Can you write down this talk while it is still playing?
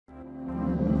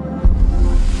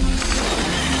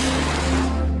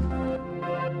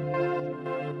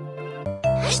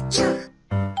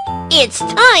It's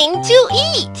time to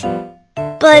eat!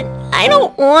 But I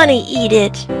don't want to eat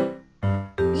it.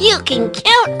 You can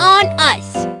count on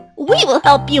us. We will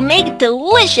help you make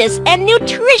delicious and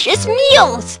nutritious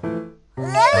meals.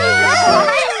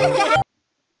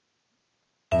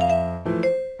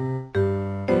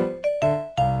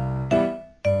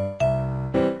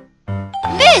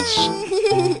 Fish!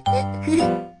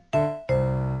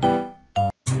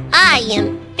 I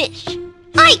am fish.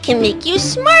 I can make you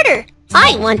smarter.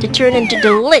 I want to turn into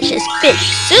delicious fish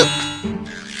soup.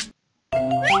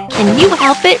 Can you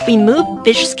help it remove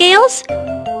fish scales?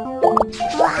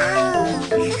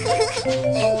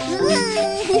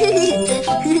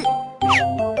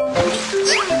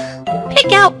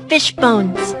 Pick out fish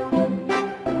bones.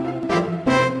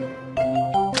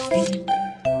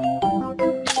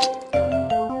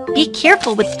 Be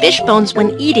careful with fish bones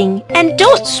when eating and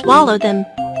don't swallow them.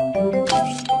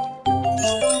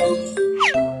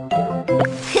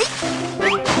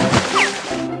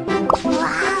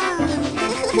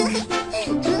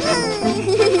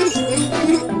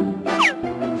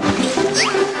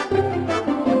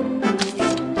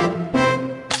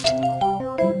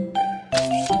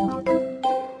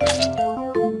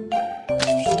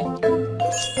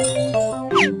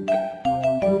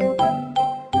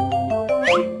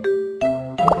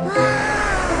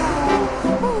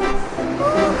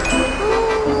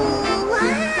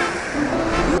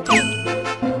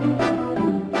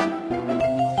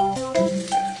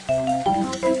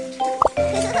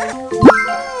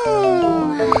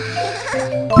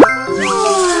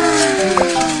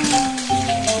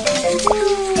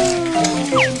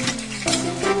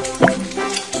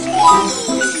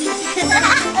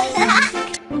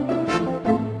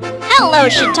 Hello,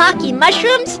 shiitake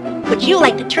mushrooms! Would you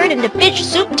like to turn into fish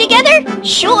soup together?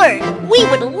 Sure, we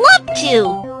would love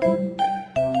to!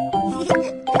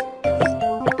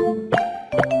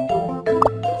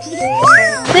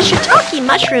 The shiitake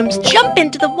mushrooms jump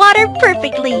into the water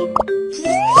perfectly.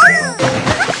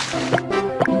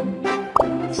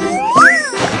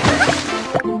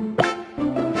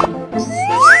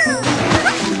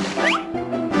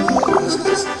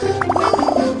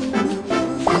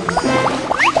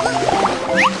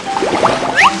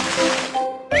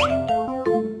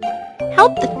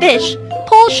 Help the fish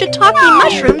pull shiitake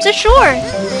mushrooms ashore.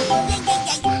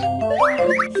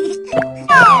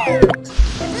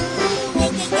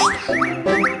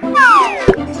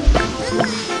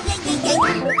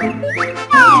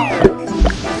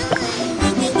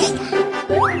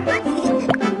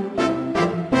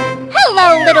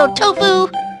 Hello, little tofu!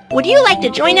 Would you like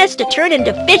to join us to turn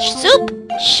into fish soup?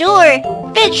 Sure,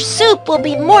 fish soup will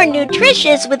be more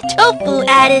nutritious with tofu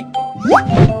added.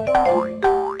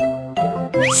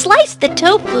 Slice the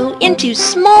tofu into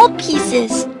small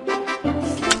pieces.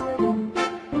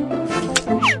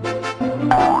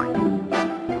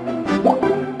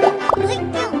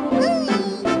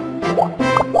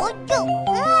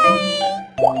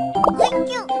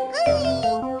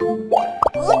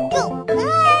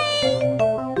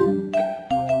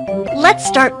 Let's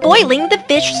start boiling the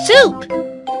fish soup.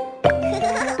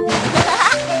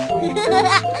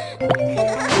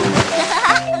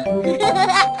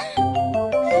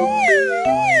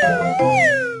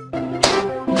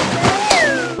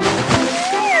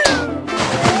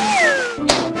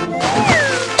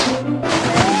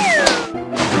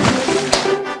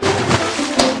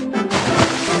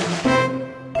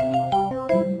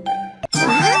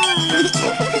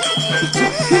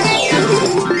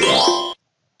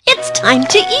 It's time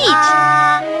to eat!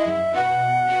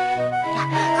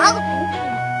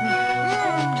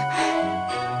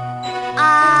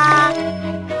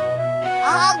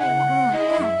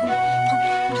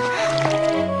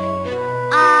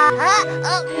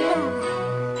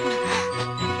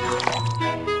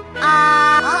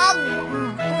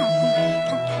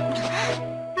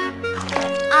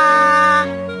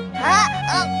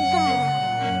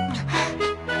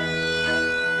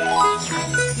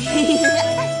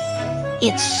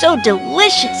 It's so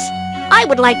delicious! I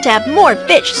would like to have more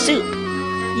fish soup.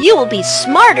 You will be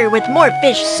smarter with more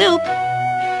fish soup.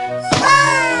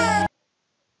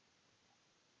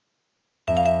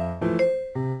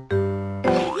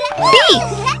 Beef!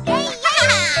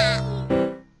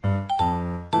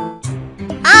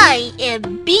 I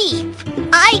am beef.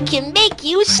 I can make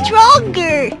you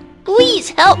stronger.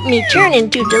 Please help me turn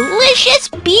into delicious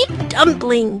beef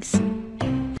dumplings.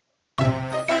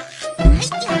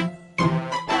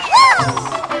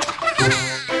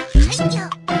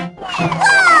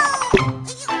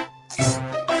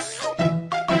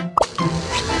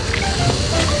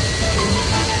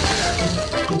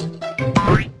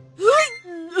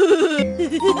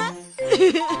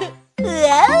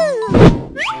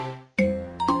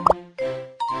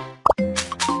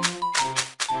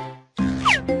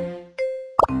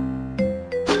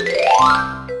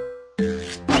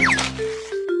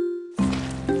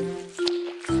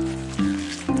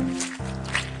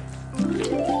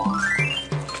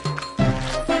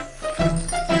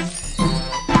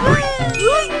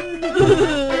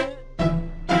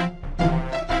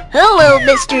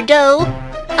 Mr. Dough.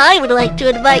 I would like to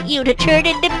invite you to turn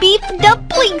into beef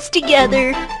dumplings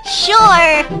together.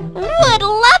 Sure, would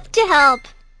love to help.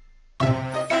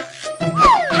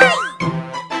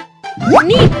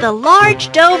 Knead the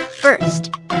large dough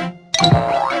first.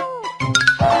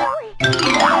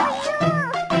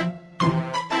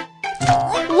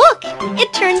 Look,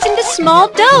 it turns into small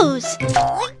doughs.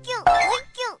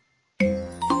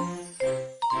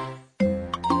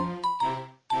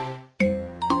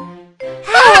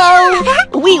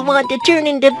 Hello! We want to turn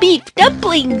into beef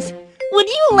dumplings. Would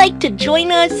you like to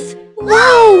join us?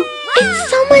 Wow! It's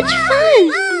so much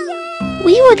fun!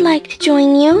 We would like to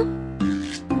join you.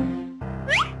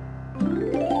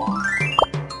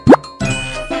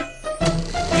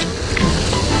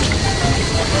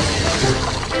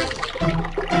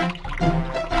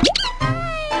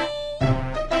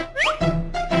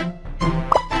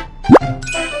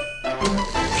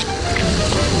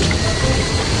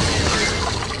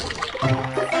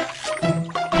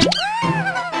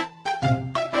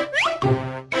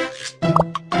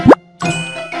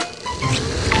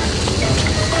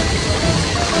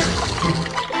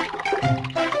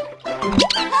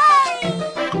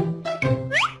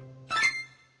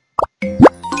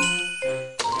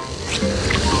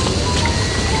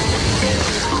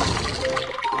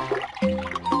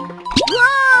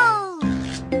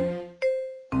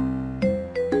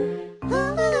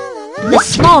 The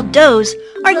small doughs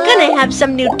are gonna have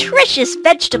some nutritious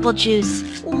vegetable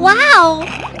juice. Wow!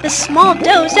 The small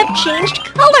doughs have changed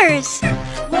colors.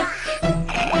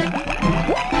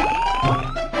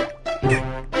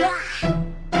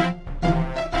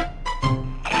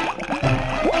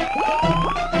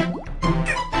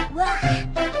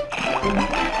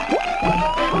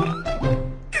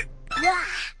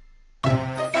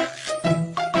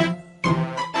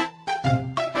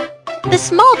 The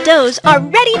small doughs are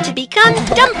ready to become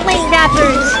dumpling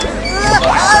wrappers.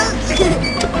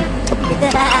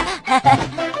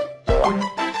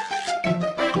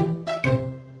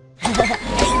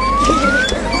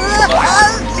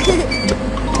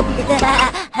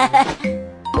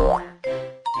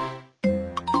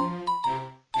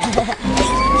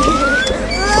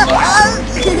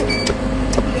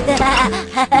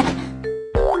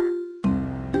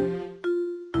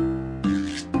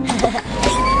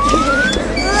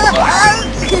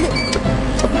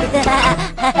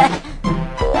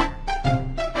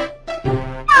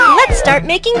 Let's start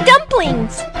making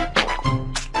dumplings.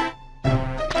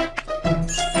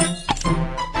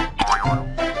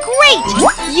 Great!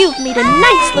 You've made a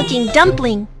nice looking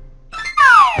dumpling.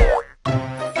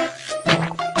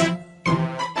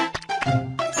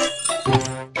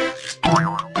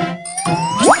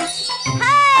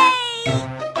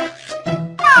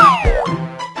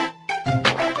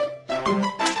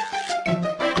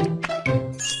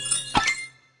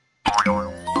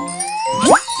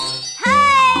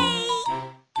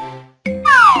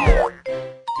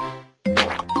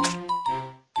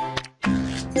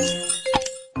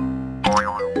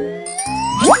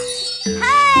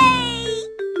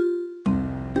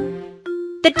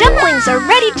 The dumplings are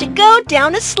ready to go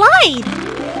down a slide.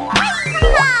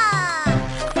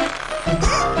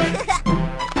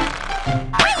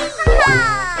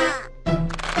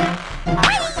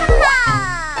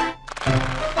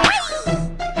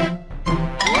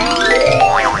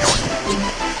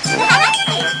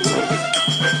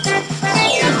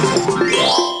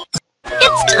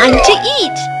 It's time to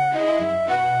eat.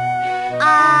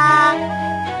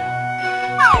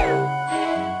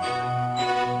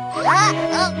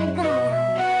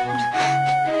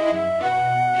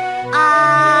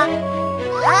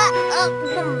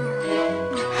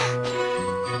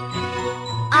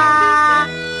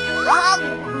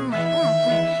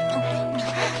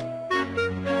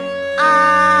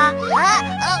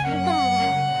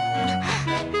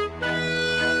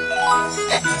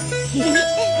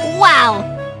 Wow!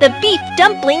 The beef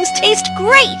dumplings taste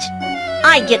great!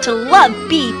 I get to love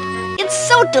beef. It's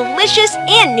so delicious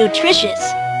and nutritious.